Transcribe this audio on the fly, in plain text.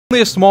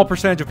Only a small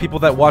percentage of people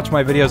that watch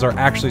my videos are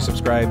actually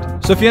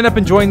subscribed. So if you end up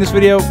enjoying this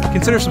video,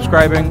 consider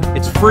subscribing.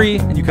 It's free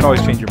and you can always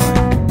change your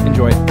mind.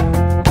 Enjoy.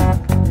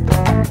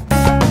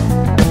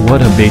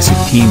 What a basic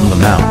team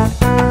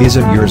layout.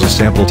 Isn't yours a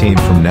sample team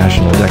from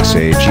National Dex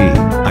AG?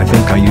 I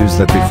think I used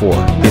that before.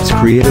 It's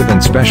creative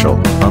and special,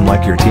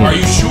 unlike your team. Are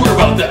you sure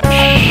about that?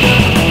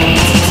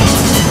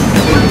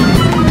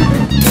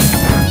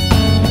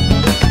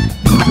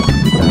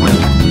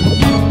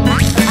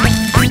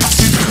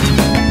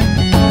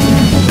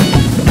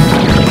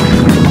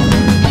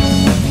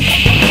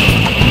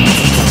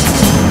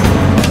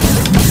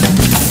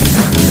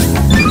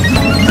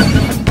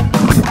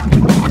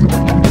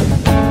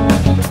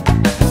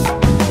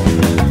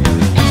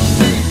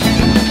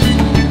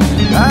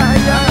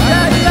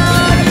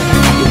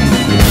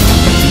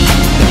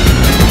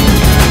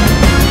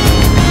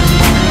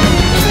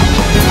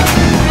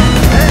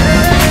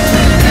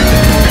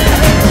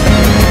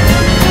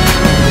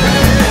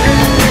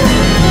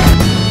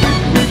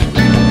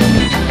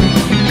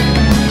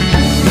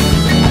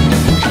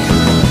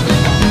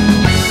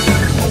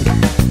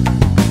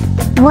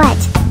 What?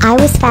 I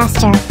was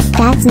faster.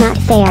 That's not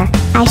fair.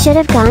 I should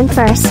have gone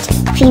first.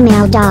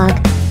 Female dog.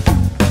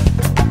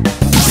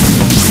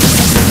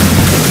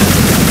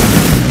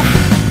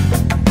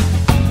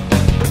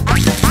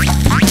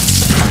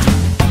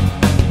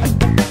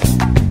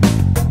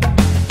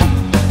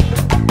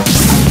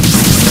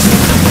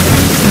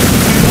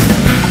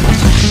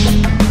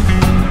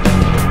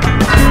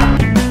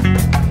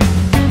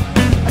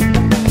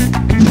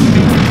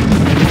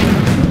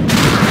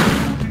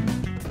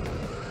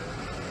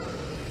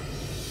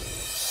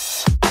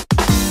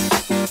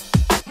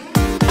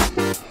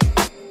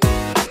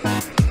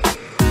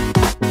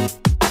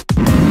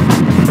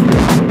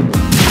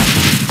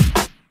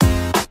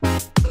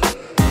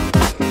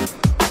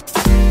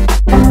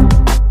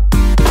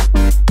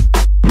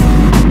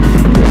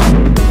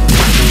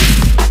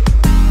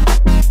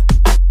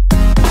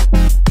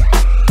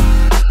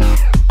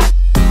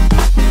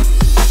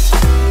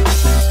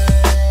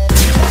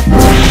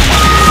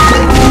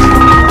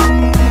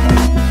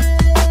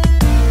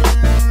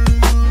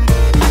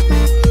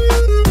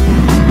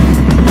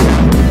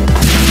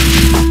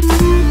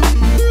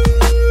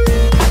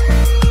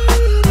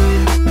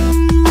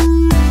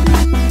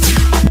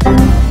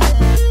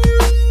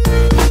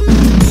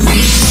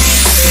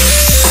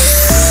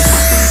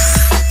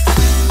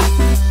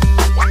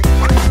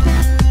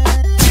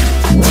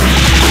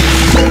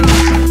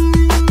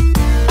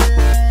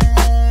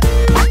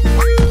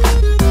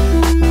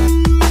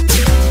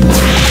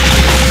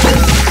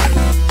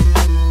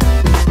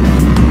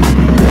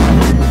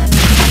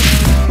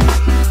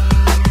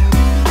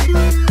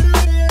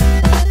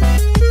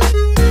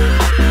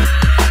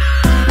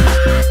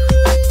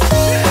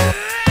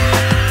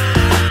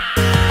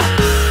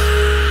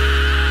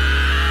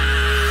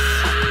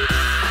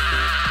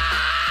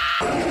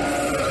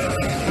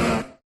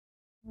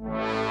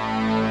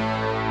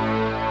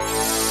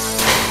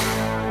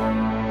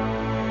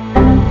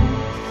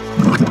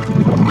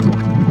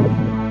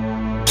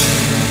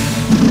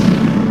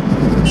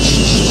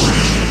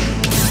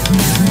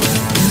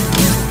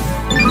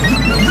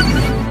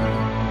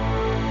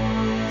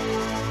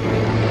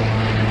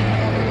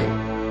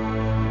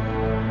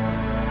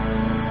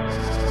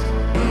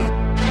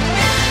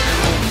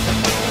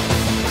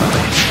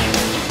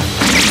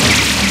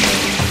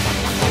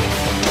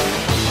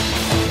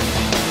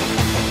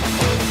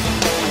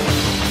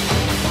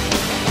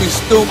 You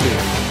stupid.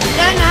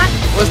 No, not.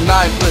 What's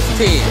 9 plus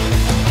 10?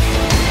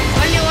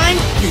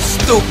 21. You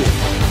stupid.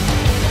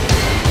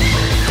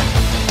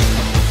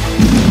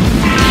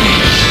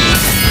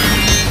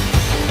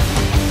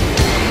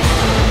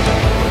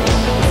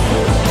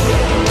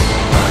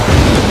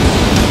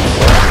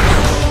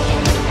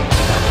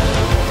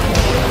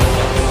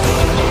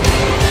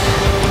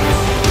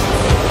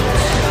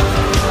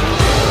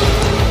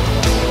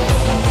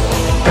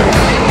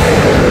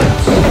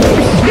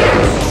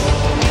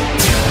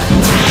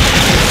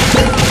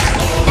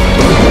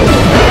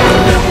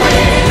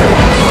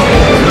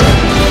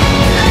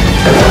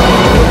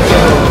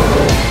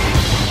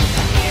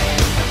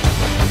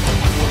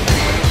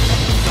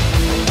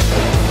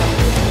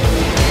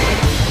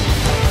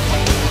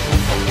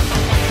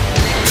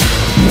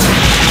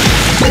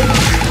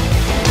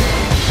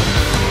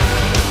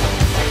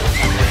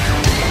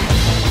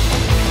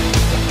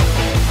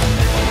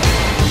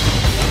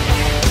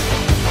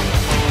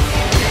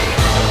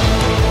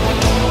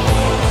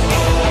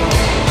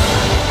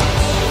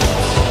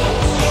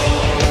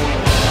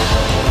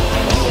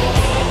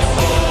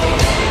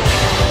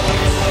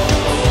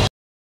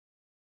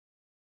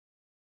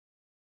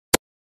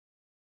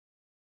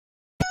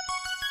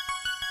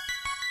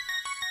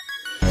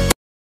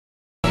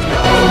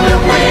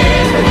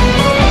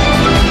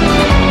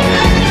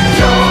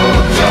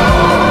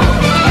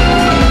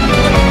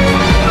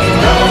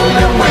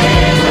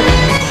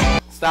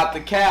 Stop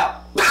the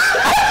cap. Stop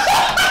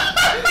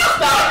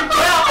the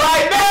cap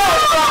right now.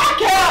 Stop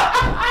the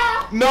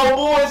cap. No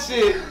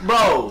bullshit,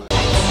 bro.